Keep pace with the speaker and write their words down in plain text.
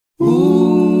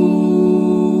Ooh,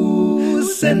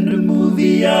 send a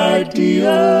movie idea.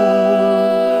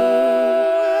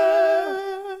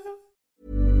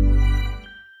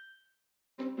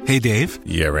 Hey, Dave.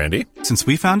 Yeah, Randy. Since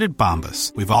we founded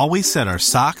Bombas, we've always said our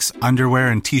socks,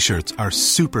 underwear, and T-shirts are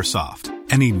super soft.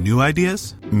 Any new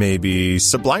ideas? Maybe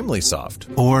sublimely soft.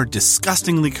 Or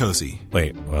disgustingly cozy.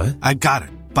 Wait, what? I got it.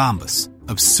 Bombas.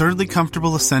 Absurdly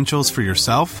comfortable essentials for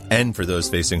yourself and for those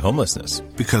facing homelessness.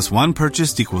 Because one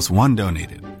purchased equals one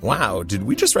donated. Wow, did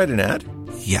we just write an ad?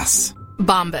 Yes.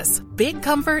 Bombas. Big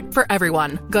comfort for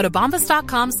everyone. Go to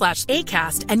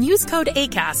bombas.com/ACAST and use code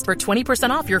ACAST for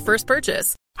 20% off your first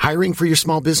purchase. Hiring for your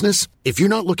small business? If you're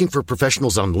not looking for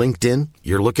professionals on LinkedIn,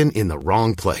 you're looking in the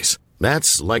wrong place.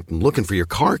 That's like looking for your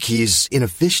car keys in a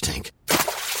fish tank.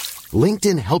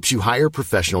 LinkedIn helps you hire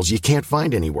professionals you can't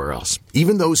find anywhere else,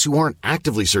 even those who aren't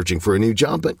actively searching for a new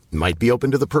job but might be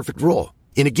open to the perfect role.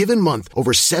 In a given month,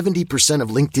 over 70% of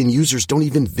LinkedIn users don't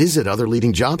even visit other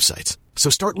leading job sites. So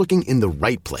start looking in the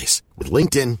right place. With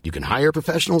LinkedIn, you can hire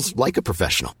professionals like a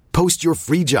professional. Post your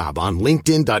free job on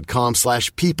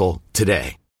linkedin.com/people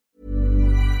today.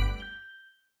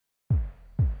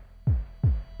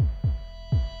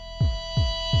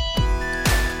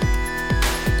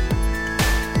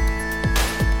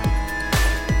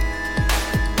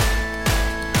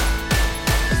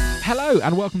 Hello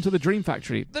and welcome to The Dream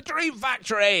Factory. The Dream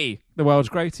Factory! The world's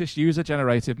greatest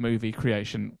user-generated movie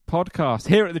creation podcast.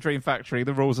 Here at The Dream Factory,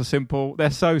 the rules are simple.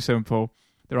 They're so simple.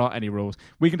 There aren't any rules.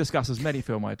 We can discuss as many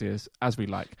film ideas as we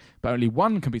like, but only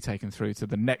one can be taken through to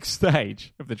the next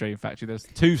stage of The Dream Factory. There's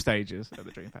 2 stages of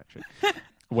The Dream Factory,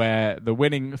 where the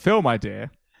winning film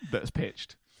idea that's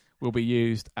pitched will be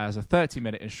used as a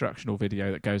 30-minute instructional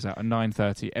video that goes out at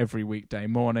 9:30 every weekday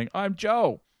morning. I'm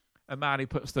Joel, a man who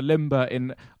puts the limber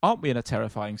in... Aren't we in a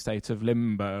terrifying state of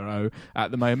limbo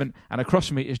at the moment? And across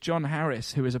from me is John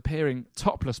Harris, who is appearing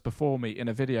topless before me in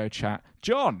a video chat.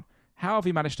 John, how have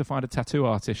you managed to find a tattoo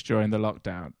artist during the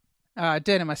lockdown?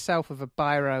 Doing it myself with a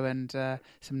biro and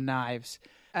some knives.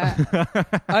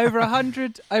 Over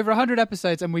 100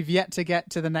 episodes, and we've yet to get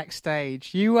to the next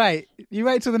stage. You wait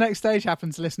till the next stage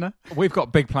happens, listener. We've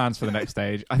got big plans for the next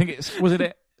stage. I think was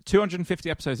it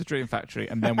 250 episodes of Dream Factory,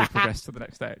 and then we progress to the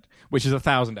next stage, which is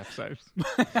 1,000 episodes.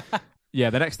 Yeah,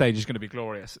 the next stage is going to be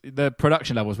glorious. The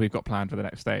production levels we've got planned for the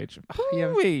next stage.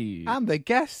 And the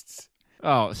guests.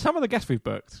 Oh, some of the guests we've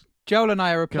booked. Joel and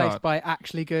I are replaced by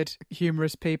actually good,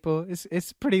 humorous people.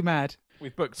 It's pretty mad.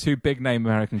 We've booked 2 big-name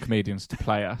American comedians to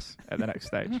play us at the next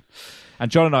stage. And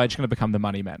John and I are just going to become the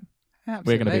money men.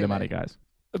 Absolutely. We're going to be the money guys.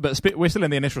 But we're still in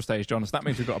the initial stage, John, so that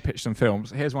means we've got to pitch some films.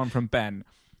 Here's one from Ben.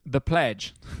 The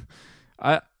Pledge.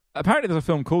 Apparently there's a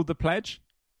film called The Pledge.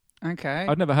 Okay.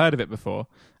 I'd never heard of it before,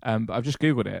 but I've just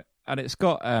Googled it. And it's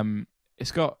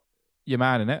got your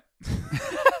man in it.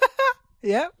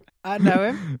 Yep, I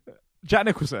know him. Jack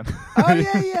Nicholson. Oh,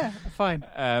 yeah. Fine.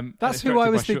 That's who I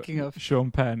was thinking of. Sean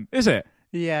Penn. Is it?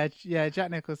 Yeah, Jack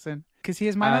Nicholson. Because he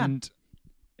is my man.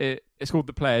 It's called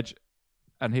The Pledge,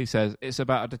 and he says it's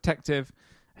about a detective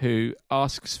who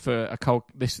asks for a cold...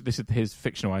 This is his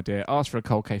fictional idea. Asks for a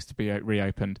cold case to be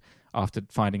reopened after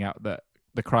finding out that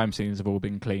the crime scenes have all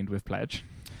been cleaned with pledge.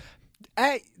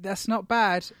 Hey, that's not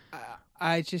bad.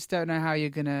 I just don't know how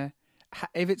you're going to...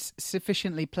 If it's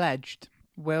sufficiently pledged,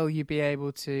 will you be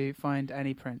able to find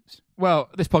any prints? Well,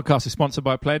 this podcast is sponsored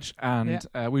by Pledge, and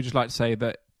we'd just like to say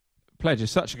that Pledge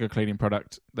is such a good cleaning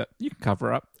product that you can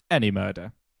cover up any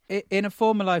murder. In a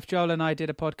former life, Joel and I did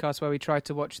a podcast where we tried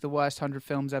to watch the worst 100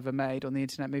 films ever made on the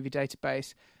Internet Movie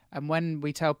Database. And when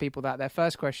we tell people that, their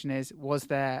first question is, was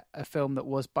there a film that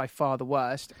was by far the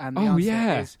worst? And the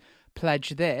answer is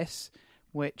Pledge This,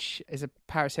 which is a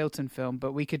Paris Hilton film.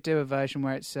 But we could do a version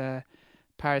where it's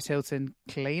Paris Hilton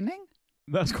cleaning.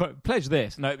 That's quite... Pledge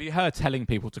This. No, it'd be her telling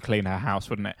people to clean her house,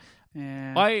 wouldn't it?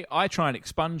 Yeah. I try and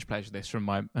expunge Pledge This from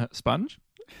my... sponge?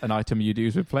 An item you'd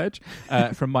use with Pledge,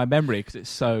 from my memory, because it's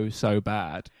so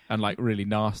bad and like really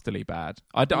nastily bad.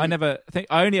 I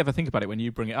only ever think about it when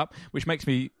you bring it up, which makes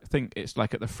me think it's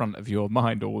like at the front of your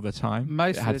mind all the time.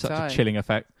 Most it had of the such time. A chilling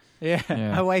effect. Yeah,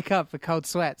 I wake up with cold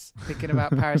sweats thinking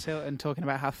about Paris Hilton, talking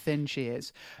about how thin she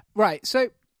is. Right, so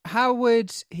how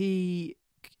would he...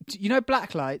 You know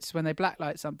blacklights, when they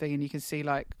blacklight something and you can see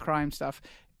like crime stuff,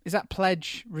 is that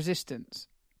pledge resistance?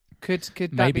 Could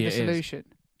that Maybe be the solution?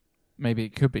 Maybe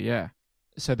it could be, yeah.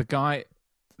 So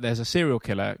there's a serial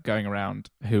killer going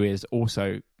around who is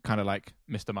also kind of like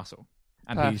Mr. Muscle.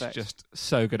 And Perfect. He's just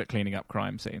so good at cleaning up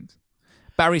crime scenes.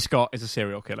 Barry Scott is a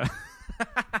serial killer.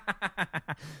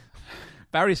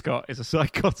 Barry Scott is a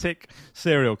psychotic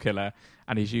serial killer,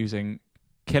 and he's using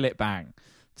Killit Bang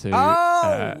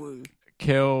to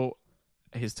kill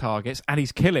his targets, and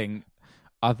he's killing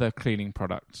other cleaning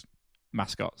product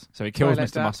mascots. So he kills Toilet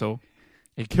Mr. duck. Muscle.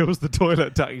 He kills the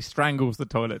toilet duck. He strangles the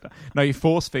toilet duck. No, he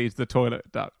force feeds the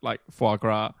toilet duck like foie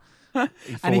gras. And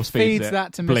he feeds it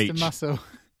that to bleach. Mr. Muscle.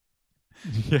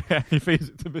 Yeah, he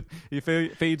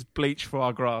feeds bleach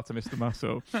foie gras to Mr.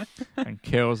 Muscle and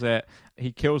kills it.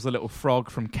 He kills the little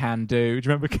frog from Can Do. Do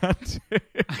you remember Can Do?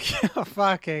 Oh,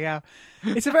 fucking hell.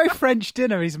 It's a very French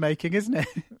dinner he's making, isn't it?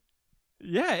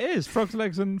 Yeah, it is. Frog's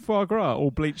legs and foie gras all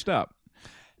bleached up.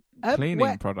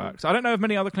 Cleaning products. I don't know of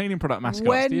many other cleaning product mascots.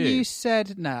 When do you? you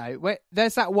said no,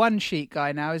 there's that one sheet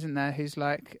guy now, isn't there, who's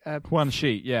like... One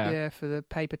sheet, yeah. Yeah, for the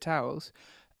paper towels.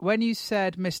 When you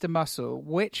said Mr. Muscle,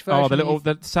 which version... Oh,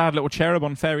 the sad little cherub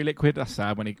on Fairy Liquid. That's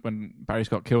sad when Barry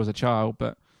Scott kills a child,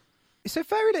 but... So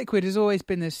Fairy Liquid has always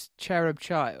been this cherub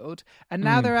child, and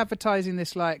now they're advertising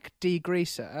this, like,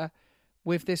 degreaser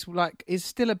with this, like, is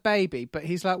still a baby, but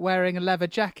he's, like, wearing a leather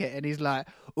jacket, and he's like,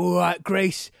 all right,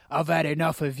 Grease, I've had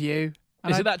enough of you.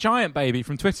 And is it that giant baby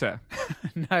from Twitter?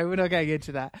 No, we're not getting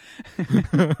into that.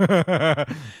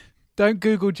 Don't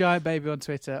Google giant baby on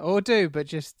Twitter, or do, but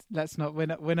just let's not.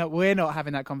 We're not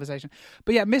having that conversation.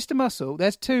 But yeah, Mr. Muscle.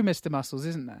 There's two Mr. Muscles,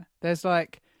 isn't there? There's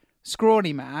like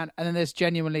scrawny man, and then there's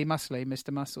genuinely muscly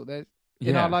Mr. Muscle.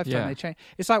 In our lifetime, they change.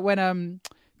 It's like when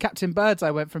Captain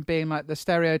Birdseye went from being like the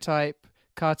stereotype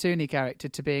cartoony character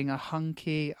to being a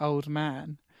hunky old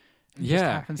man. He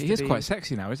is quite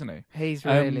sexy now, isn't he? He's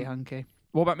really hunky.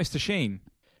 What about Mr. Sheen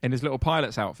in his little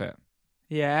pilot's outfit?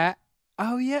 Yeah.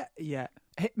 Oh yeah, yeah.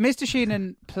 Mr. Sheen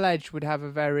and Pledge would have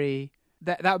a very...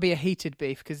 That would be a heated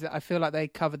beef, because I feel like they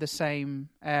cover the same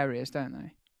areas, don't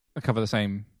they? They cover the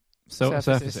same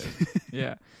surfaces.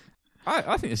 Yeah.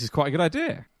 I think this is quite a good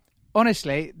idea.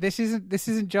 Honestly, this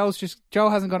isn't Joel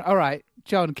hasn't gone, all right,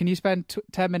 John, can you spend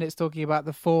 10 minutes talking about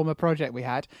the former project we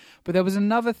had? But there was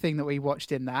another thing that we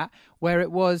watched in that, where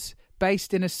it was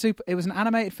based in it was an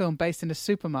animated film based in a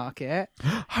supermarket.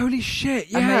 Holy shit,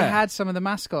 yeah. And they had some of the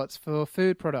mascots for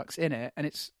food products in it, and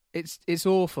it's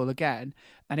awful again,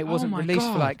 and it wasn't released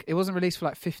for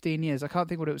like 15 years. I can't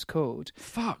think what it was called.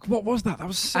 Fuck, what was that? That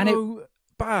was so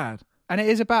bad. And it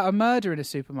is about a murder in a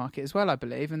supermarket as well, I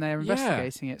believe, and they're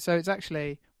investigating it. So it's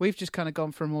actually, we've just kind of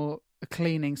gone for a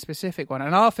cleaning specific one,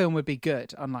 and our film would be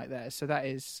good, unlike theirs, so that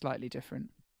is slightly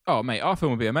different. Oh mate, our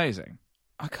film would be amazing.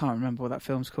 I can't remember what that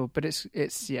film's called, but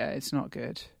it's not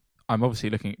good. I'm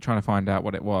obviously trying to find out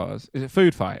what it was. Is it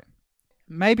Food Fight?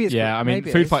 Maybe it's... Yeah, I mean,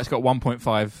 Food Fight's got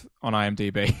 1.5 on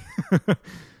IMDb.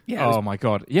 Yeah. Oh my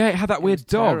god. Yeah, it had that weird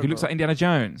dog who looks like Indiana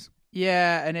Jones.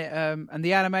 Yeah, and it and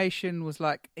the animation was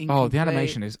like incomplete. Oh, the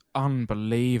animation is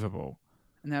unbelievable.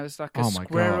 And there was like a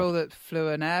squirrel that flew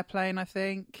an airplane, I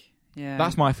think. Yeah.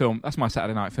 That's my film. That's my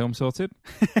Saturday night film sorted.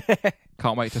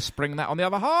 Can't wait to spring that on the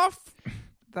other half.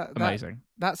 Amazing.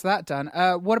 That's that done.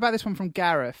 What about this one from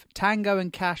Gareth? Tango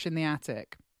and Cash in the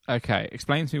Attic. Okay,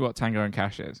 explain to me what Tango and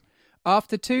Cash is.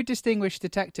 After two distinguished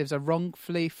detectives are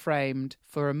wrongfully framed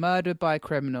for a murder by a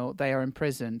criminal, they are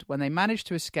imprisoned. When they manage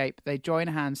to escape, they join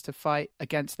hands to fight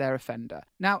against their offender.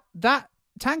 Now, that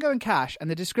Tango and Cash and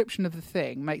the description of the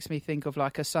thing makes me think of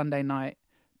like a Sunday night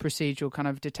procedural kind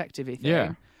of detective-y thing.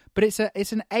 Yeah. But it's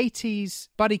an 80s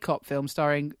buddy cop film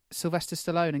starring Sylvester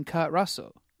Stallone and Kurt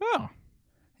Russell. Oh.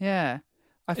 Yeah.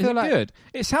 I Is feel it like good?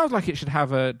 It sounds like it should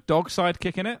have a dog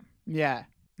sidekick in it. Yeah.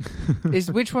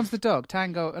 Which one's the dog?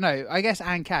 Tango? No, I guess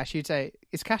and Cash. You'd say,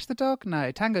 is Cash the dog?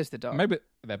 No, Tango's the dog. Maybe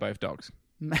they're both dogs.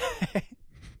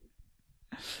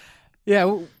 Yeah,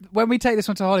 well, when we take this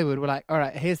one to Hollywood, we're like, all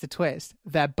right, here's the twist.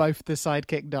 They're both the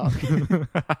sidekick dog.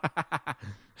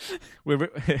 We're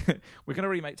going to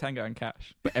remake Tango and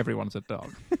Cash, but everyone's a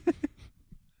dog.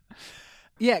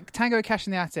 Yeah, Tango and Cash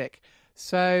in the Attic.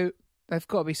 So there's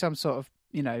got to be some sort of,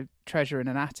 treasure in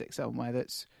an attic somewhere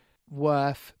that's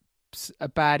worth a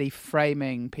baddie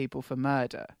framing people for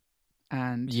murder.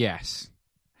 And yes.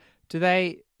 Do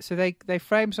they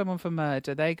frame someone for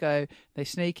murder, they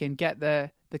sneak in, get the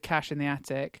cash in the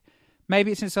attic.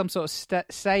 Maybe it's in some sort of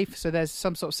safe, so there's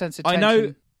some sort of sense of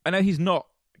tension. I know he's not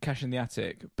Cash in the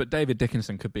Attic, but David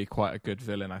Dickinson could be quite a good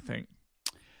villain, I think.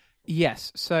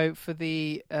 Yes. So for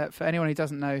anyone who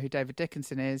doesn't know who David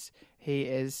Dickinson is, he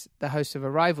is the host of a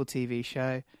rival TV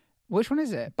show. Which one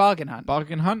is it? Bargain Hunt.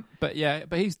 Bargain Hunt, but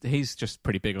he's just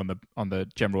pretty big on the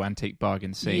general antique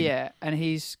bargain scene. Yeah, and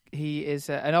he is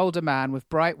an older man with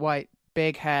bright white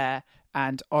big hair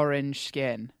and orange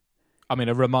skin. I mean,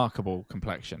 a remarkable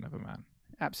complexion of a man.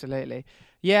 Absolutely.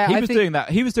 Yeah, He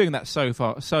was doing that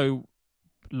so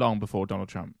long before Donald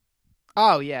Trump.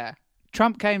 Oh yeah.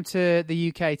 Trump came to the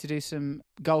UK to do some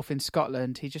golf in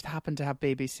Scotland. He just happened to have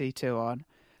BBC Two on,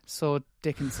 saw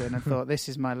Dickinson and thought, this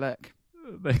is my look.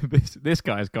 this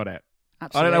guy's got it.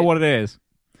 Absolutely. I don't know what it is.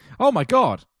 Oh my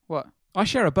God. What? I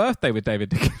share a birthday with David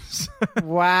Dickens.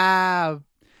 Wow.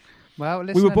 Well,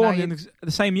 listen, We were born in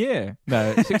the same year.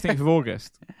 No, 16th of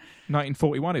August,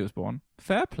 1941 he was born.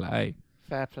 Fair play.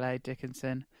 Fair play,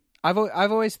 Dickinson. I've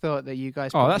always thought that you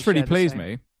guys... Oh, that's really share the pleased same.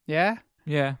 me. Yeah?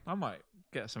 Yeah, I might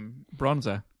get some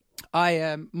bronzer.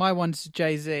 My one's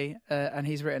Jay-Z, and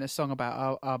he's written a song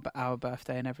about our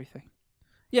birthday and everything.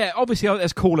 Yeah, obviously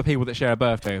there's cooler people that share a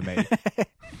birthday with me.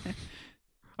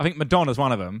 I think Madonna's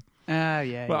one of them. Oh,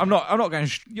 yeah. Well, yeah. I'm not going...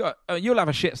 you'll have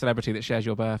a shit celebrity that shares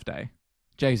your birthday.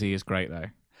 Jay-Z is great, though.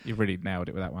 You really nailed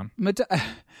it with that one.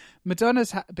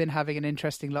 Madonna's been having an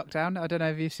interesting lockdown. I don't know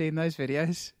if you've seen those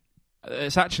videos.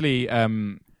 It's actually...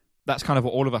 that's kind of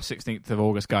what all of us 16th of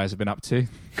August guys have been up to.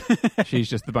 She's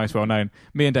just the most well-known.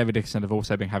 Me and David Dickinson have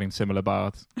also been having similar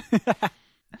baths.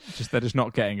 They're just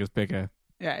not getting as big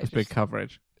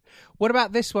coverage. What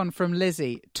about this one from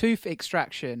Lizzie? Tooth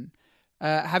extraction.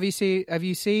 Have you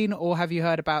seen or have you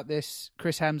heard about this?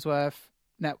 Chris Hemsworth,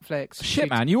 Netflix.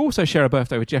 Shit, man! You also share a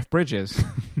birthday with Jeff Bridges.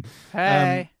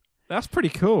 Hey, that's pretty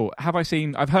cool.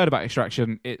 I've heard about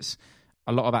Extraction. It's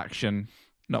a lot of action,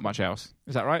 not much else.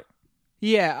 Is that right?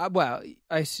 Yeah. Well,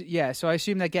 So I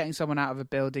assume they're getting someone out of a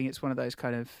building. It's one of those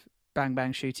kind of bang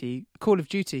bang shooty Call of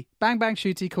Duty, bang bang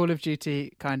shooty Call of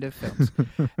Duty kind of films.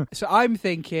 So I'm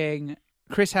thinking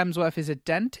Chris Hemsworth is a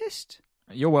dentist.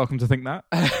 You're welcome to think that.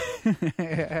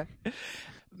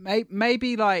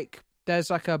 Maybe like there's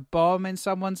like a bomb in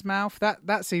someone's mouth.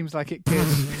 That seems like it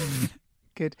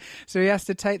could. So he has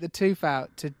to take the tooth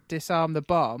out to disarm the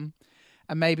bomb,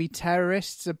 and maybe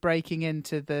terrorists are breaking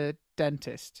into the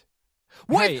dentist.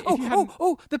 What? Hey,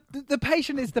 The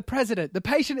patient is the president. The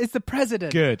patient is the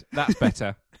president. Good. That's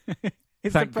better.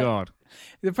 Thank God.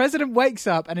 The president wakes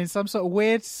up and in some sort of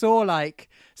weird saw-like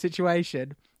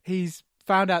situation, he's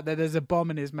found out that there's a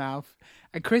bomb in his mouth,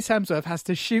 and Chris Hemsworth has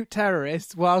to shoot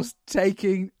terrorists whilst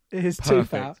taking his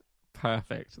tooth out.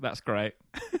 Perfect. That's great.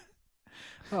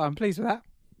 Oh, I'm pleased with that.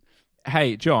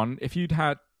 Hey, John, if you'd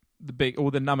had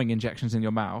all the numbing injections in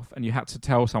your mouth and you had to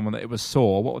tell someone that it was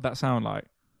sore, what would that sound like?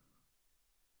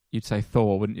 You'd say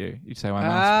Thor, wouldn't you? You'd say my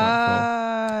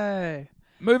mouth's quite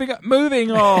Thor.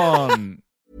 Moving on.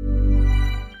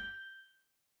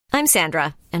 I'm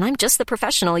Sandra, and I'm just the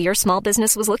professional your small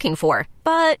business was looking for.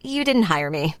 But you didn't hire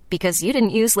me because you didn't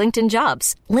use LinkedIn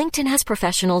Jobs. LinkedIn has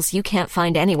professionals you can't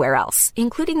find anywhere else,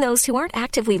 including those who aren't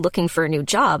actively looking for a new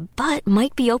job, but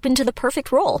might be open to the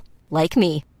perfect role, like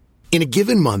me. In a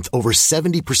given month, over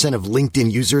 70% of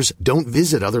LinkedIn users don't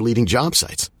visit other leading job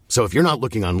sites. So if you're not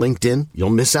looking on LinkedIn, you'll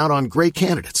miss out on great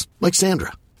candidates like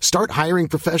Sandra. Start hiring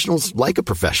professionals like a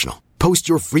professional. Post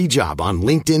your free job on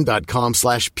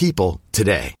linkedin.com/people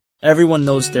today. Everyone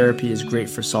knows therapy is great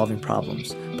for solving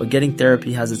problems, but getting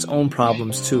therapy has its own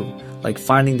problems too, like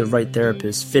finding the right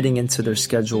therapist, fitting into their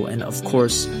schedule, and of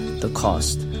course, the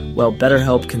cost. Well,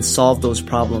 BetterHelp can solve those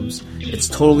problems. It's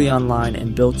totally online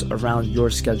and built around your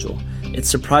schedule. It's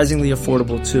surprisingly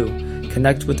affordable too.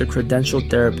 Connect with a credentialed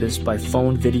therapist by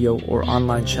phone, video, or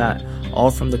online chat,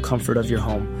 all from the comfort of your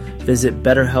home. Visit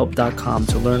BetterHelp.com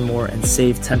to learn more and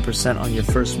save 10% on your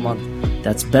first month.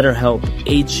 That's BetterHelp,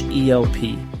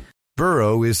 H-E-L-P.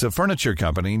 Burrow is a furniture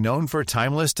company known for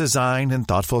timeless design and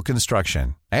thoughtful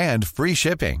construction, and free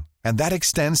shipping, and that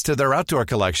extends to their outdoor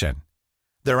collection.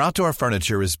 Their outdoor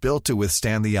furniture is built to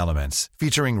withstand the elements,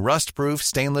 featuring rust-proof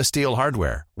stainless steel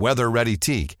hardware, weather-ready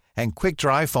teak, and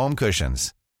quick-dry foam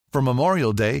cushions. For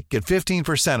Memorial Day, get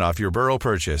 15% off your Burrow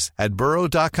purchase at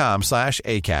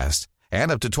burrow.com/ACAST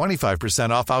and up to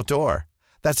 25% off outdoor.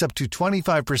 That's up to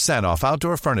 25% off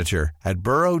outdoor furniture at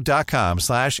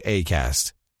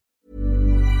burrow.com/ACAST.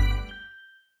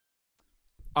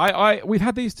 We've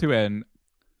had these two in,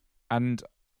 and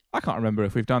I can't remember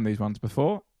if we've done these ones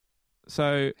before.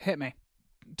 So hit me.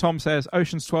 Tom says,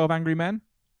 Ocean's 12 Angry Men.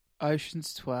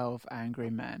 Ocean's 12 Angry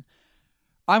Men.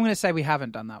 I'm going to say we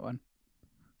haven't done that one.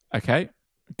 Okay,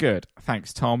 good.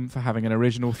 Thanks, Tom, for having an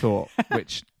original thought,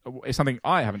 which is something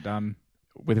I haven't done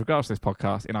with regards to this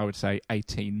podcast in, I would say,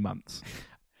 18 months.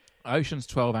 Ocean's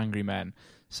 12 Angry Men.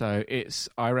 So it's,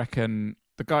 I reckon,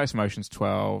 the guys from Ocean's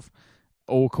 12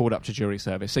 all called up to jury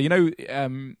service. So, you know,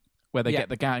 where they get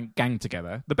the gang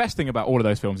together. The best thing about all of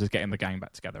those films is getting the gang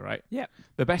back together, right? Yeah.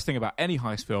 The best thing about any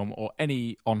heist film or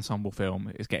any ensemble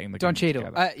film is getting the gang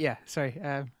together. Don Cheadle. Sorry.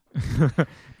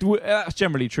 That's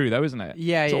generally true, though, isn't it?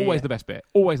 Yeah, it's yeah, always yeah. the best bit.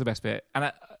 Always the best bit. And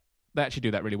they actually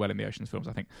do that really well in the Ocean's films,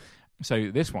 I think.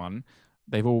 So this one,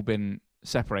 they've all been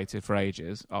separated for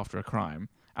ages after a crime,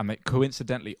 and they,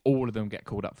 coincidentally, all of them get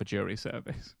called up for jury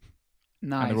service.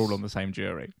 Nice. And they're all on the same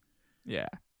jury. Yeah.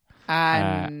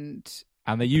 And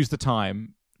And they use the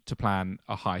time to plan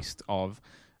a heist of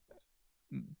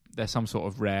there's some sort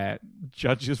of rare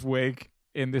judge's wig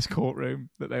in this courtroom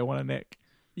that they want to nick.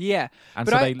 Yeah. And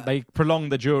so they prolong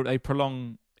the jury. They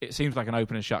prolong. It seems like an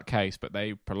open and shut case, but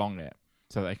they prolong it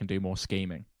so they can do more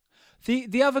scheming.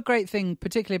 The other great thing,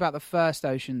 particularly about the first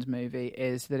Ocean's movie,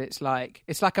 is that it's like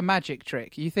a magic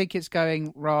trick. You think it's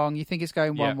going wrong, you think it's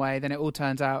going one way, then it all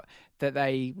turns out that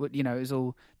they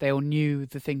all knew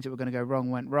the things that were going to go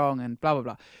wrong went wrong, and blah blah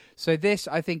blah. So this,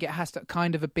 I think, it has to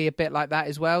kind of be a bit like that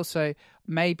as well. So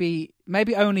maybe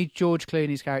only George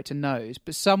Clooney's character knows,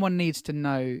 but someone needs to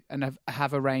know and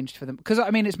have arranged for them. Because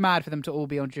I mean, it's mad for them to all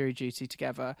be on jury duty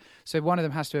together. So one of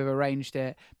them has to have arranged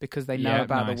it because they know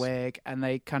about the wig, and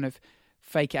they kind of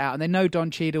fake it out. And they know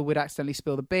Don Cheadle would accidentally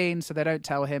spill the beans, so they don't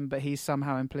tell him, but he's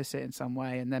somehow implicit in some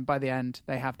way. And then by the end,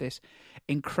 they have this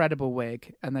incredible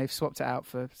wig, and they've swapped it out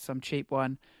for some cheap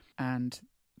one. And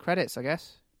credits, I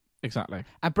guess. Exactly.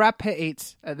 And Brad Pitt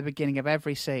eats at the beginning of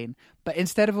every scene, but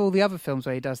instead of all the other films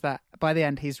where he does that, by the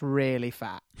end he's really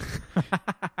fat.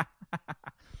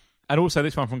 And also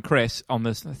this one from Chris on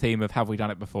the theme of Have We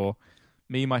Done It Before?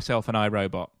 Me, Myself and I,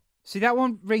 Robot. See, that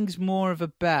one rings more of a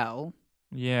bell.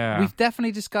 Yeah. We've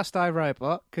definitely discussed I,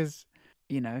 Robot because,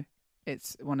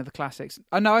 it's one of the classics.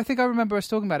 I think I remember us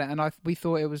talking about it, and we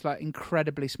thought it was like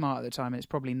incredibly smart at the time, and it's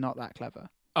probably not that clever.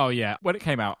 Oh, yeah. When it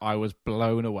came out, I was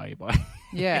blown away by it.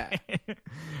 Yeah.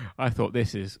 I thought,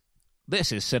 this is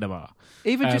cinema.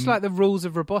 Even just like the rules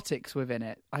of robotics within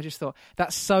it. I just thought,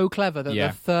 that's so clever that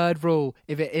the third rule,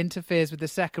 if it interferes with the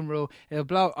second rule, it'll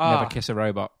blow. Never kiss a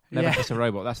robot. Never kiss a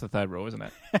robot. That's the third rule, isn't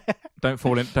it? Don't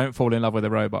fall in love with a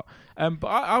robot. But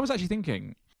I was actually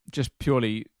thinking, just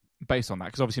purely based on that,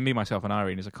 because obviously Me, Myself and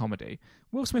Irene is a comedy.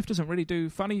 Will Smith doesn't really do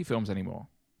funny films anymore.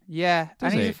 Yeah,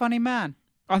 and he's a funny man.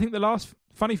 I think the last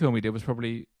funny film he did was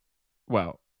probably,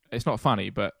 well, it's not funny,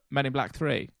 but Men in Black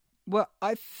 3. Well,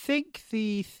 I think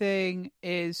the thing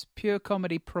is pure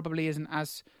comedy probably isn't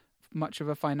as much of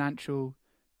a financial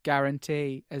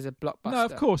guarantee as a blockbuster. No,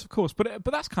 of course. But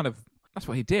that's that's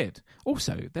what he did.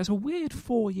 Also, there's a weird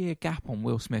 4-year gap on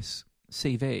Will Smith's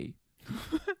CV.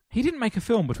 He didn't make a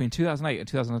film between 2008 and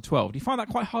 2012. Do you find that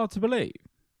quite hard to believe?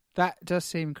 That does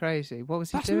seem crazy. What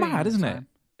was he doing? That's mad, isn't it?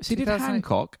 So he did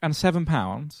Hancock and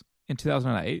 £7 in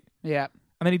 2008. Yeah.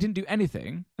 And then he didn't do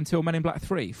anything until Men in Black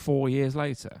 3, 4 years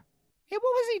later. Yeah,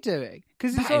 what was he doing?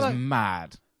 Because that is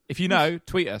mad. If you know,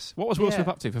 tweet us. What was Will Smith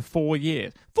up to for 4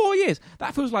 years? 4 years!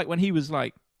 That feels like when he was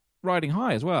like riding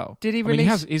high as well. Did he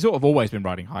release... he's sort of always been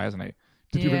riding high, hasn't he?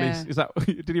 Did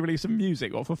he release some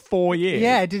music for 4 years?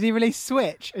 Yeah, did he release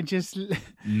Switch and just...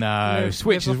 No,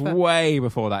 Switch is way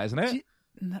before that, isn't it?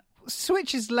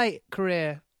 Switch is late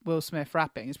career Will Smith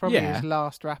rapping. It's probably his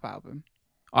last rap album.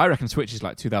 I reckon Switch is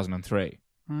like 2003.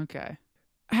 Okay.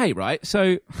 Hey, right,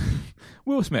 so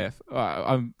Will Smith,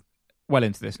 I'm well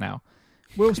into this now.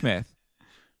 Will Smith,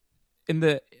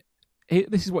 this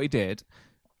is what he did.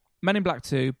 Men in Black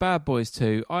 2, Bad Boys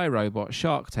 2, I, Robot,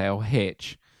 Shark Tale,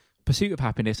 Hitch, Pursuit of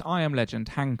Happiness, I Am Legend,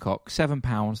 Hancock,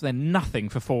 £7, then nothing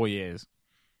for 4 years.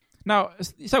 Now,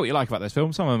 say what you like about those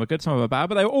films. Some of them are good, some of them are bad,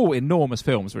 but they were all enormous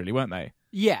films, really, weren't they?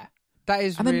 Yeah, that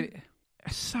is really...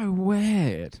 It's so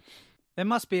weird. There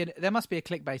must be a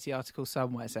clickbaity article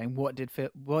somewhere saying what did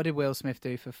Will Smith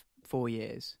do for 4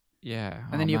 years? Yeah,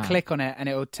 and then you click on it, and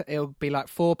it'll be like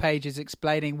 4 pages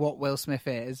explaining what Will Smith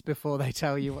is before they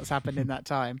tell you what's happened in that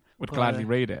time. Would gladly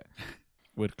read it.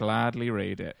 Would gladly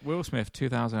read it. Will Smith,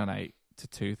 2008 to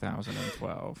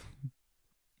 2012.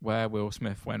 Where Will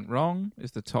Smith went wrong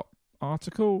is the top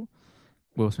article.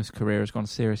 Will Smith's career has gone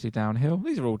seriously downhill.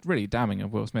 These are all really damning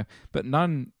of Will Smith, but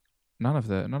none of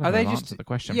them answer the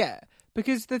question. Yeah,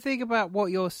 because the thing about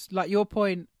what your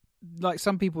point, like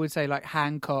some people would say, like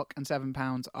Hancock and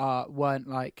 £7 weren't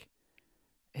like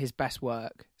his best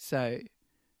work, so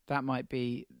that might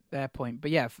be their point.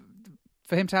 But yeah,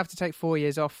 for him to have to take 4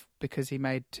 years off because he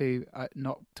made 2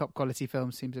 not top quality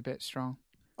films seems a bit strong.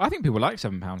 I think people like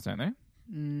 £7, don't they?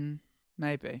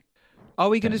 Maybe. Are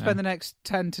we going to spend the next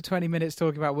 10 to 20 minutes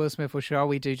talking about Will Smith, or shall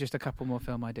we do just a couple more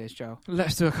film ideas, Joel?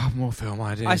 Let's do a couple more film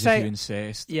ideas if you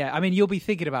insist. Yeah, I mean, you'll be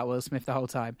thinking about Will Smith the whole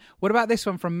time. What about this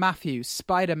one from Matthew,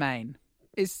 Spider-Man?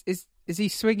 Is he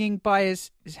swinging by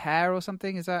his hair or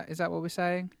something? Is that what we're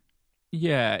saying?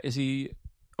 Yeah, is he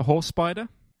a horse spider?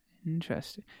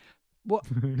 Interesting. What?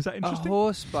 Is that interesting? A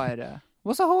horse spider.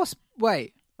 What's a horse...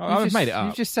 Wait. I've made it up.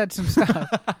 You've just said some stuff.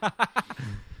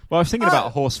 Well, I was thinking about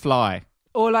a horse fly.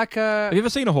 Or like a... Have you ever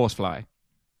seen a horse fly?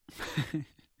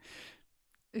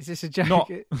 Is this a joke?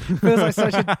 It feels like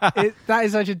that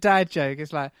is such a dad joke.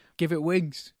 It's like, give it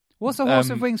wings. What's a horse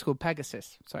with wings called?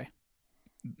 Pegasus. Sorry.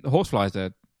 The horseflies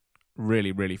are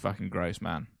really, really fucking gross,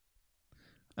 man.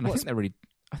 And I think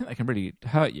they can really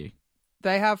hurt you.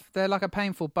 They're like a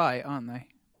painful bite, aren't they?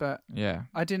 But yeah,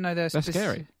 I didn't know they're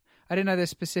scary. I didn't know they're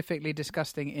specifically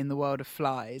disgusting in the world of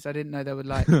flies. I didn't know there were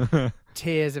like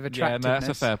tiers of attractiveness. Yeah, no,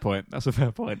 that's a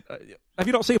fair point. Have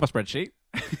you not seen my spreadsheet?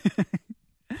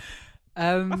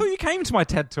 I thought you came to my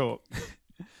TED talk.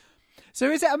 So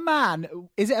is it a man?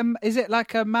 Is it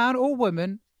like a man or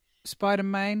woman?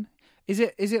 Spider-Man? Is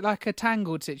it like a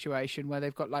Tangled situation where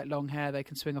they've got like long hair they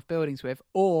can swing off buildings with,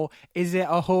 or is it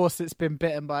a horse that's been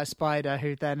bitten by a spider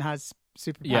who then has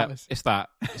superpowers? Yeah, it's that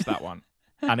one,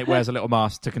 and it wears a little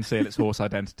mask to conceal its horse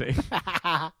identity.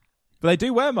 But they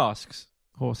do wear masks,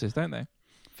 horses, don't they?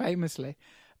 Famously,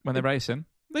 when they're racing,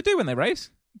 they do when they race.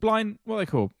 What are they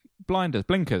called? Blinders,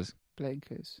 blinkers. Well,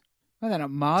 they're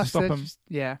not masks. To stop them.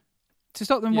 To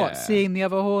stop them, what? Seeing the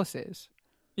other horses.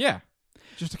 Yeah,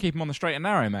 just to keep them on the straight and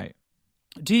narrow, mate.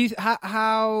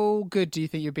 How good do you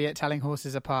think you'd be at telling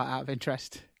horses apart out of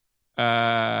interest?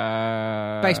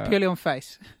 Based purely on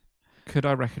face. Could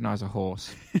I recognise a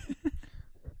horse?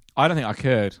 I don't think I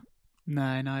could.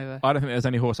 No, neither. I don't think there's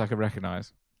any horse I could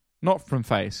recognise. Not from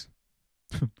face.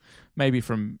 Maybe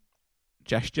from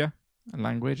gesture and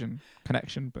language and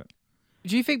connection, but...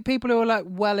 Do you think people who are like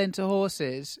well into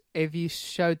horses, if you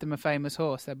showed them a famous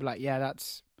horse, they'd be like, yeah,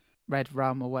 that's Red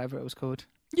Rum or whatever it was called?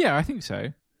 Yeah, I think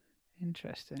so.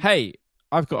 Interesting. Hey,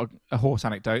 I've got a horse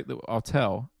anecdote that I'll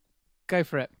tell. Go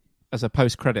for it. As a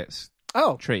post-credits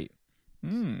treat.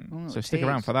 So stick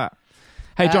around for that.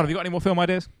 Hey, John, have you got any more film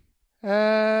ideas?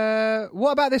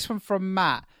 What about this one from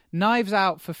Matt? Knives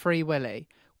Out for Free Willy.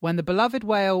 When the beloved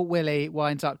whale Willy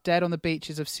winds up dead on the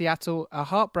beaches of Seattle, a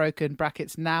heartbroken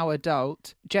 (now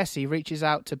adult) Jesse reaches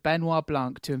out to Benoit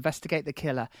Blanc to investigate the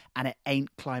killer, and it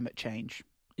ain't climate change.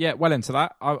 Yeah, well into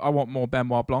that. I want more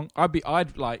Benoit Blanc.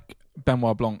 I'd like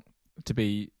Benoit Blanc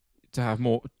to have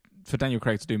more, for Daniel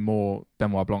Craig to do more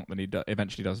Benoit Blanc than he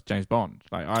eventually does James Bond.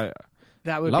 That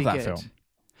would love be that good. film.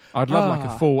 I'd love like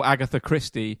a full Agatha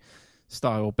Christie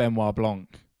style Benoit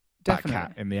Blanc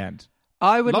Batcat in the end.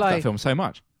 I would love like that film so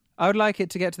much. I would like it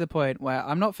to get to the point where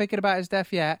I'm not thinking about his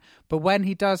death yet, but when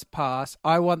he does pass,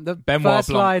 I want the Benoit first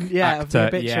Blanc line actor,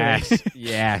 of the obituary.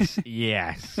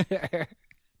 Yes.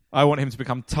 I want him to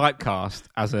become typecast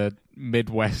as a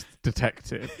Midwest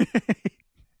detective.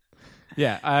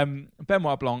 Yeah,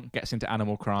 Benoit Blanc gets into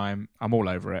animal crime. I'm all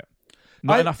over it.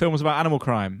 Not enough films about animal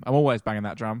crime. I'm always banging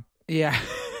that drum. Yeah.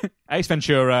 Ace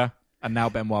Ventura and now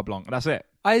Benoit Blanc. That's it.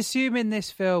 I assume in this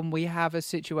film we have a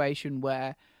situation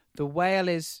where the whale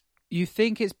is... You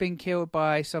think it's been killed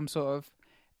by some sort of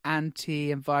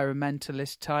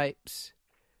anti-environmentalist types.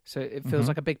 So it feels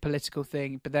like a big political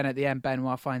thing. But then at the end,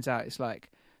 Benoit finds out it's like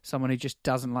someone who just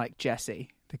doesn't like Jesse,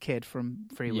 the kid from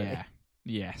Free Willy. Yeah.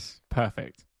 Yes.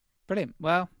 Perfect. Brilliant.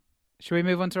 Well, should we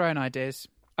move on to our own ideas?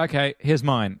 Okay, here's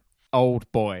mine. Old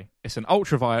Boy. It's an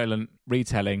ultra-violent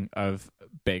retelling of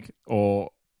Big,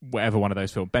 or whatever one of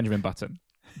those films. Benjamin Button.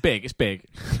 Big. It's Big.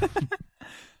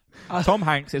 Tom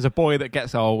Hanks is a boy that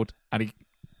gets old and he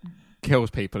kills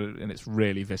people, and it's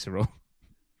really visceral.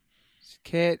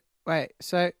 Kid, wait,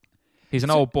 so... He's an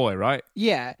old boy, right?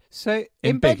 Yeah, so...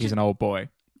 In Big, he's an old boy.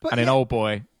 And in Old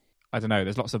Boy, I don't know,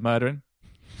 there's lots of murdering.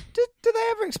 Do they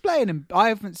ever explain him? I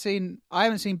haven't seen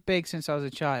Big since I was a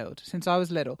child, since I was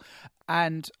little.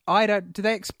 And I don't... Do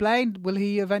they explain? Will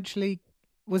he eventually...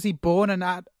 Was he born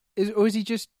or is he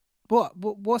just...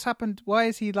 What's happened? Why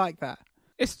is he like that?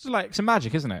 It's like some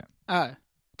magic, isn't it? Oh.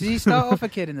 Did he start off a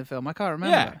kid in the film? I can't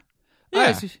remember. Yeah.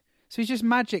 Oh, so he's just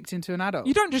magicked into an adult.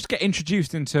 You don't just get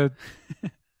introduced into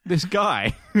this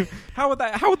guy. How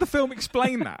would the film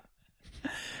explain that?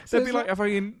 There'd be like a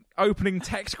fucking opening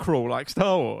text crawl like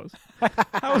Star Wars.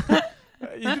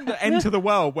 You didn't enter the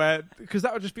world because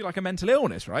that would just be like a mental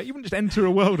illness, right? You wouldn't just enter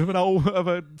a world of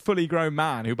a fully grown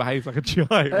man who behaves like a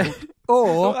child.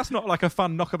 Or that's not like a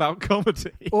fun knockabout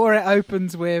comedy. Or it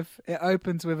opens with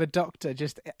a doctor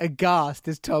just aghast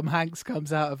as Tom Hanks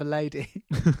comes out of a lady.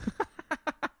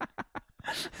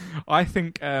 I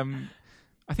think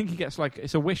he gets like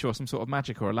it's a wish or some sort of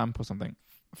magic or a lamp or something.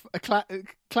 A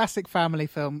classic family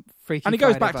film, Freaky and he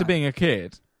goes Friday back to being a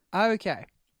kid. Oh, okay.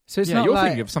 So it's not you're like...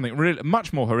 thinking of something really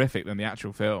much more horrific than the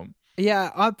actual film.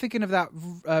 Yeah, I'm thinking of that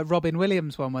Robin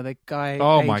Williams one where the guy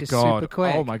ages super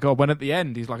quick. Oh my god! When at the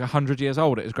end he's like 100 years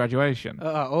old at his graduation.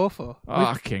 Awful!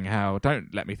 Fucking hell!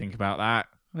 Don't let me think about that.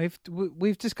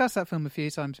 We've discussed that film a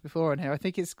few times before in here. I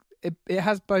think it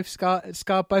has both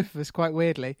scarred both of us quite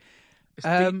weirdly.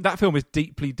 That film is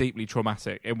deeply, deeply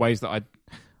traumatic in ways that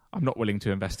I'm not willing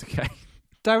to investigate.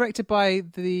 Directed by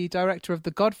the director of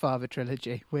the Godfather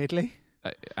trilogy, weirdly.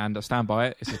 And I stand by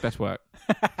it. It's his best work.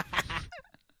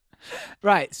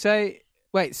 Right, so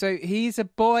he's a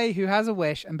boy who has a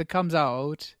wish and becomes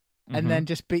old and then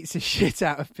just beats the shit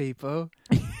out of people.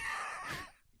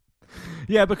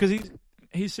 Yeah, because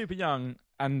he's super young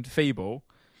and feeble,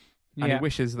 and he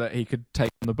wishes that he could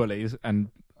take on the bullies. And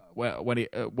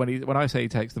when I say he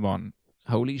takes them on,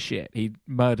 holy shit, he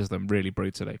murders them really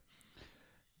brutally.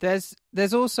 There's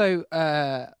also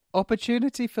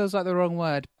opportunity feels like the wrong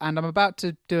word, and I'm about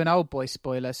to do an Old Boy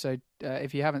spoiler, so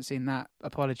if you haven't seen that,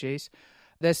 apologies.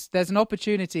 There's an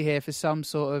opportunity here for some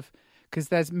sort of, because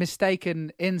there's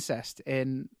mistaken incest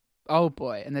in Old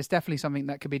Boy, and there's definitely something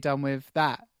that could be done with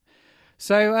that.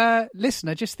 So,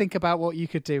 listener, just think about what you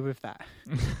could do with that.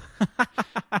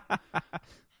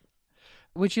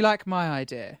 Would you like my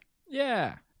idea?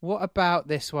 Yeah. What about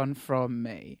this one from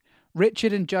me?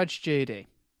 Richard and Judge Judy.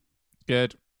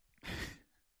 Good.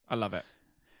 I love it.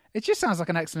 It just sounds like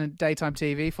an excellent daytime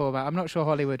TV format. I'm not sure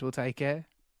Hollywood will take it.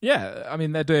 Yeah, I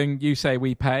mean, they're doing You Say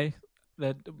We Pay.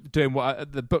 They're doing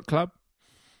the book club.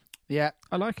 Yeah.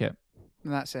 I like it.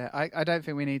 And that's it. I don't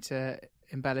think we need to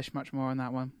embellish much more on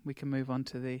that one. We can move on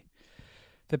to the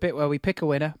bit where we pick a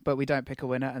winner, but we don't pick a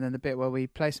winner, and then the bit where we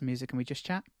play some music and we just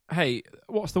chat. Hey,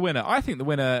 what's the winner? I think the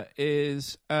winner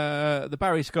is the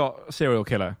Barry Scott serial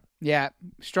killer. Yeah,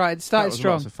 it started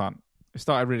strong. Lots of fun. It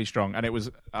started really strong, and it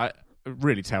was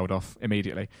really tailed off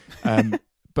immediately.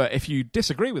 But if you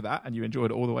disagree with that and you enjoyed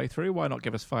it all the way through, why not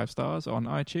give us 5 stars on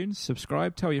iTunes?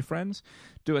 Subscribe, tell your friends,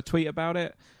 do a tweet about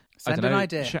it. Send an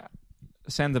idea.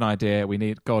 Send an idea. We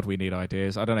need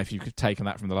ideas. I don't know if you've taken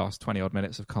that from the last 20 odd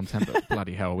minutes of content, but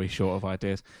bloody hell, we're short of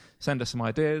ideas. Send us some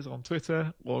ideas on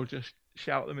Twitter or just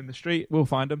shout them in the street. We'll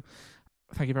find them.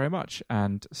 Thank you very much.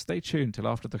 And stay tuned till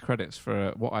after the credits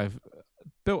for what I've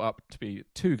built up to be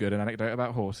too good an anecdote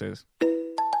about horses.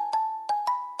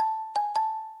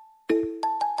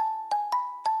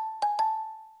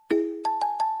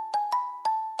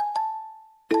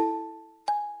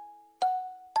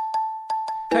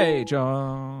 Hey,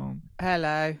 John.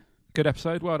 Hello. Good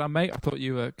episode. Well done, mate. I thought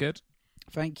you were good.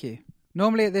 Thank you.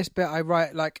 Normally at this bit, I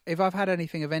write, like, if I've had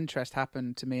anything of interest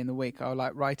happen to me in the week, I'll,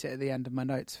 like, write it at the end of my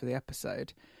notes for the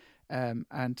episode.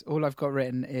 And all I've got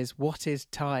written is, what is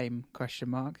time, ? Because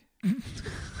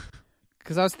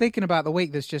I was thinking about the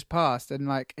week that's just passed, and,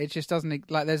 like, it just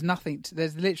doesn't, like, there's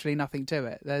literally nothing to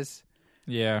it.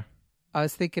 Yeah. I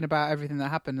was thinking about everything that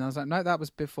happened, and I was like, no, that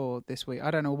was before this week. I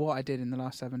don't know what I did in the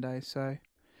last 7 days, so...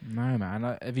 No,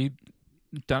 man. Have you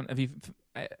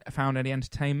found any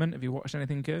entertainment? Have you watched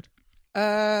anything good?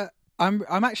 I'm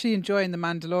actually enjoying The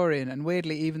Mandalorian, and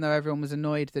weirdly, even though everyone was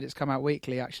annoyed that it's come out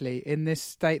weekly, actually, in this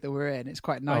state that we're in, it's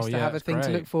quite nice to have a thing to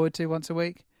look forward to once a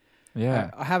week. Yeah.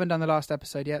 I haven't done the last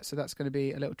episode yet, so that's going to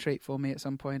be a little treat for me at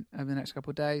some point over the next couple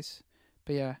of days.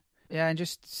 But yeah, and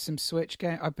just some Switch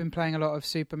game. I've been playing a lot of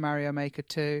Super Mario Maker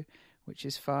 2, which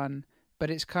is fun,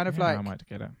 but it's kind of like... I might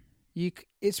get it.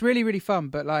 It's really, really fun,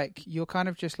 but like you're kind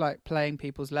of just like playing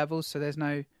people's levels, so there's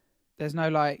no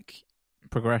like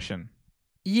progression.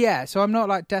 Yeah, so I'm not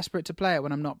like desperate to play it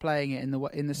when I'm not playing it in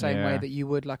the same way that you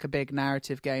would like a big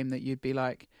narrative game that you'd be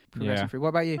like progressing through. What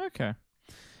about you? Okay.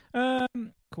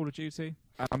 Call of Duty.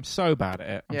 I'm so bad at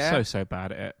it. I'm so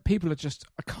bad at it. People are just...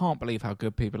 I can't believe how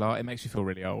good people are. It makes me feel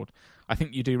really old. I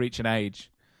think you do reach an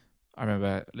age... I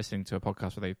remember listening to a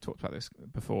podcast where they talked about this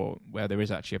before, where there is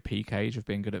actually a peak age of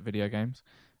being good at video games.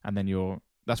 And then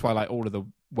that's why like all of the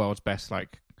world's best,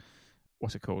 like,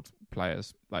 what's it called?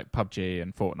 Players, like PUBG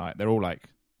and Fortnite, they're all like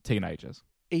teenagers.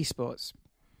 Esports.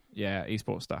 Yeah,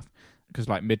 esports stuff. Because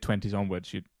like mid-20s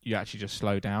onwards, you actually just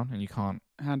slow down and you can't...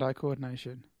 Hand-eye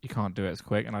coordination. You can't do it as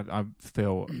quick. And I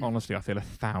feel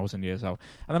 1,000 years old.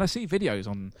 And then I see videos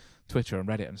on Twitter and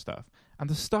Reddit and stuff. And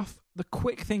the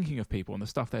quick thinking of people and the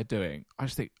stuff they're doing, I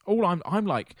just think, I'm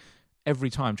like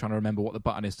every time trying to remember what the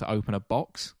button is to open a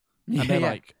box. And they're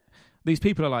like, these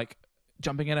people are like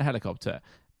jumping in a helicopter,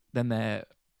 then they're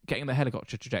getting the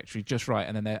helicopter trajectory just right,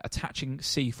 and then they're attaching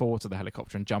C4 to the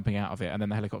helicopter and jumping out of it, and then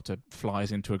the helicopter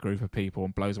flies into a group of people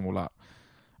and blows them all up.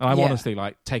 And I'm honestly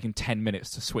like taking 10 minutes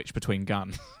to switch between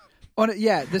guns.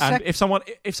 If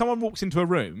someone walks into a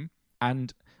room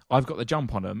and I've got the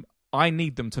jump on them, I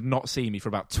need them to not see me for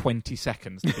about 20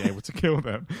 seconds to be able to kill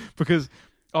them, because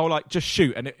I'll like just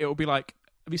shoot and it'll be like,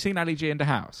 have you seen Ali G Into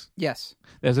House? Yes.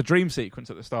 There's a dream sequence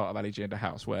at the start of Ali G Into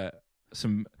House where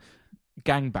some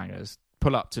gangbangers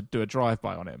pull up to do a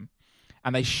drive-by on him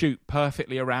and they shoot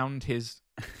perfectly around his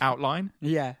outline.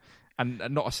 Yeah. And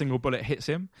not a single bullet hits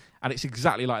him. And it's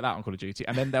exactly like that on Call of Duty.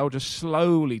 And then they'll just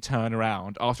slowly turn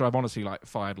around after I've honestly like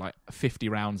fired like 50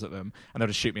 rounds at them, and they'll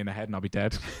just shoot me in the head and I'll be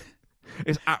dead.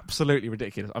 It's absolutely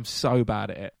ridiculous. I'm so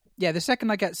bad at it. Yeah, the second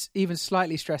I get even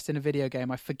slightly stressed in a video game,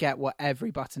 I forget what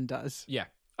every button does. Yeah.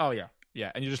 Oh, yeah.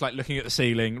 Yeah, and you're just like looking at the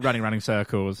ceiling, running around in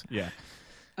circles. Yeah.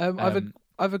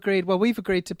 I've agreed. Well, we've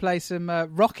agreed to play some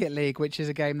Rocket League, which is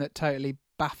a game that totally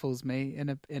baffles me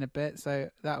in a bit.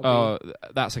 So that'll be...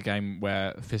 that's a game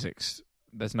where physics,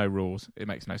 there's no rules. It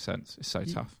makes no sense. It's so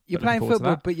tough. You're playing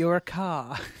football, but you're a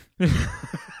car.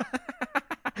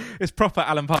 It's proper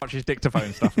Alan Partridge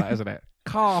dictaphone stuff, that, isn't it?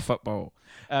 Car football.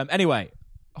 Anyway,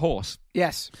 horse.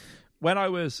 Yes. When I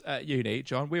was at uni,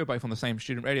 John, we were both on the same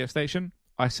student radio station.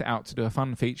 I set out to do a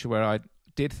fun feature where I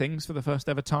did things for the first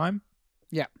ever time.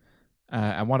 Yeah.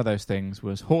 And one of those things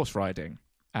was horse riding.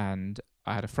 And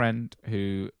I had a friend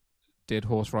who did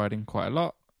horse riding quite a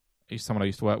lot. He's someone I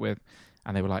used to work with.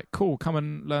 And they were like, cool, come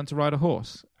and learn to ride a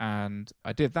horse. And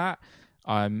I did that.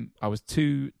 I was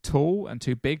too tall and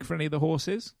too big for any of the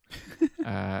horses.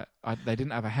 They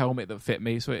didn't have a helmet that fit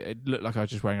me, so it looked like I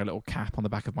was just wearing a little cap on the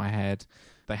back of my head.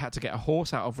 They had to get a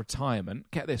horse out of retirement.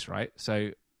 Get this, right? So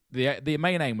the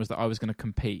main aim was that I was going to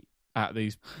compete at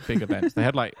these big events. They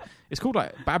had it's called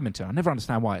like badminton. I never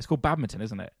understand why. It's called badminton,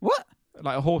 isn't it? What?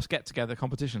 Like a horse get-together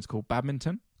competition's called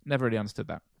badminton. Never really understood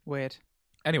that. Weird.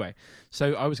 Anyway,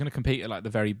 so I was going to compete at like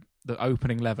the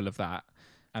opening level of that.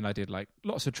 And I did like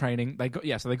lots of training.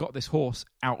 So they got this horse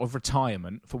out of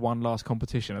retirement for one last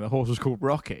competition, and the horse was called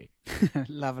Rocky.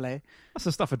 Lovely. That's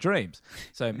the stuff of dreams.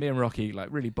 So me and Rocky like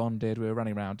really bonded. We were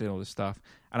running around doing all this stuff,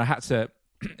 and I had to.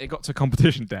 It got to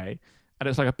competition day, and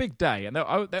it's like a big day, and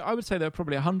I would say there were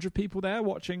probably 100 people there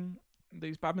watching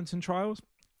these badminton trials,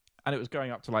 and it was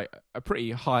going up to like a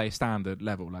pretty high standard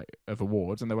level like of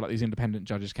awards, and there were like these independent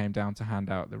judges came down to hand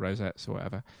out the rosettes or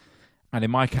whatever, and in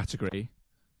my category,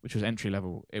 which was entry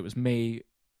level, it was me,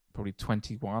 probably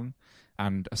 21,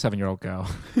 and a 7-year-old girl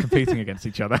competing against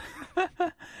each other.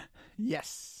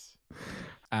 Yes.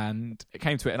 And it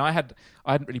came to it, and I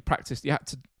hadn't really practiced. You had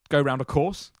to go around a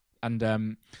course,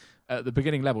 and at the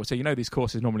beginning level, so these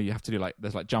courses normally you have to do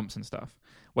there's jumps and stuff.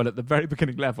 Well, at the very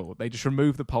beginning level, they just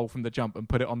remove the pole from the jump and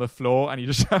put it on the floor, and you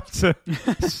just have to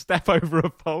step over a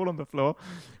pole on the floor.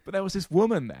 But there was this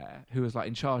woman there who was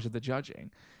in charge of the judging,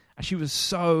 and she was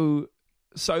so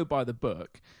by the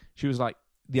book. She was like,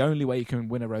 the only way you can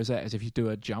win a rosette is if you do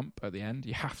a jump at the end.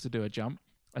 You have to do a jump.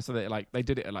 And so they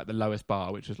did it at the lowest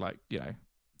bar, which was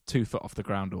 2 foot off the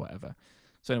ground or whatever.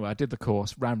 So anyway, I did the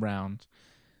course, ran round,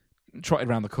 trotted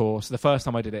around the course. The first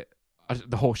time I did it,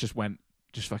 the horse just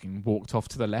fucking walked off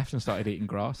to the left and started eating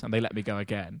grass, and they let me go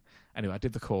again. Anyway, I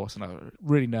did the course, and I was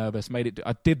really nervous.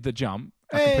 I did the jump.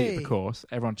 I completed the course.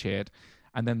 Everyone cheered.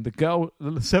 And then the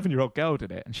 7-year-old girl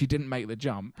did it, and she didn't make the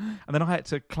jump. And then I had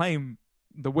to claim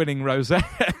the winning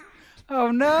rosette.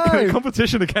 Oh, no. In a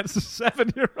competition against a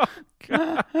 7-year-old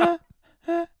girl.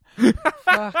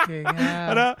 Fucking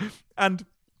hell. And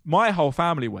my whole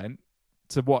family went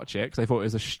to watch it because they thought it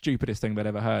was the stupidest thing they'd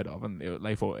ever heard of, and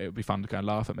they thought it would be fun to go and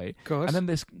laugh at me. Of course. And then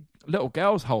this little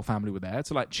girl's whole family were there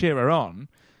to cheer her on.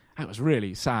 It was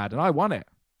really sad, and I won it.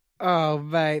 Oh,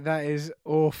 mate, that is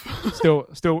awful.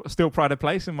 Still pride of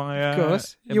place in my. Of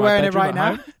course, you're wearing it right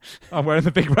now. I'm wearing the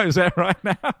big rosette right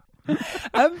now.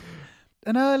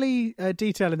 An early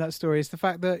detail in that story is the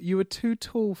fact that you were too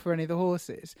tall for any of the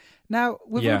horses. Now,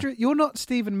 you're not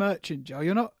Stephen Merchant, Joe.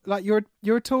 You're not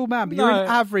you're a tall man, but you're an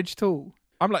average tall.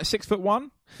 I'm 6'1".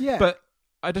 Yeah, but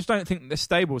I just don't think the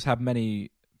stables have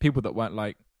many people that weren't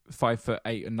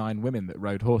 5'8" and 9" women that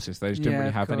rode horses. They just didn't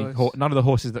really have any. None of the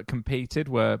horses that competed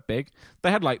were big.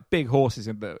 They had big horses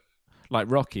in the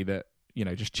Rocky that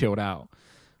just chilled out,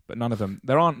 but none of them.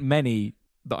 There aren't many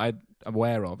that I'm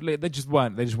aware of. They just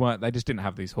weren't. They just didn't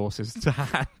have these horses to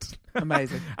hand.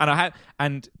 Amazing.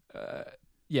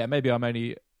 Maybe I'm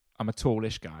a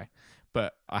tallish guy,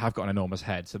 but I have got an enormous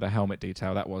head. So the helmet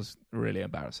detail, that was really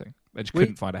embarrassing. They just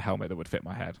couldn't find a helmet that would fit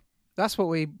my head. That's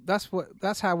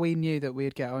how we knew that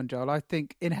we'd get on, Joel. I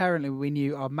think inherently we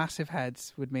knew our massive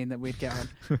heads would mean that we'd get on.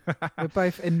 We're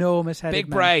both enormous headed big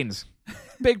men. brains.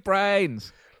 Big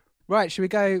brains. Right, should we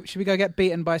go get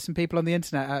beaten by some people on the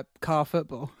internet at car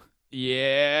football?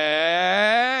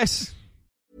 Yes.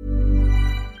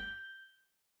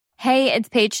 Hey, it's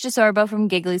Paige DeSorbo from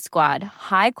Giggly Squad.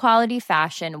 High quality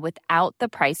fashion without the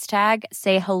price tag.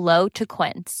 Say hello to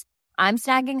Quince. I'm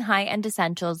snagging high-end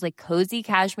essentials like cozy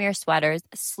cashmere sweaters,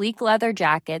 sleek leather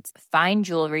jackets, fine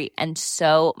jewelry, and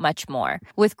so much more.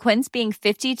 With Quince being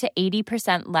 50 to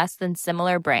 80% less than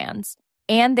similar brands.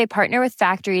 And they partner with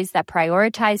factories that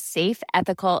prioritize safe,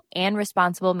 ethical, and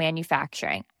responsible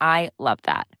manufacturing. I love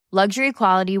that. Luxury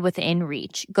quality within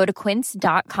reach. Go to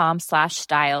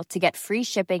quince.com/style to get free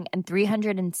shipping and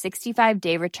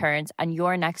 365-day returns on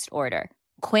your next order.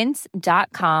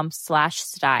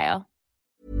 Quince.com/style.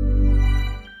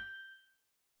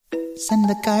 Send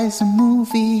the guys a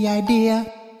movie idea.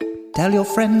 Tell your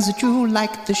friends that you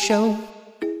like the show.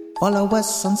 Follow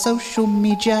us on social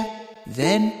media.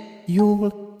 Then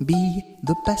you'll be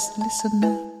the best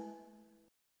listener.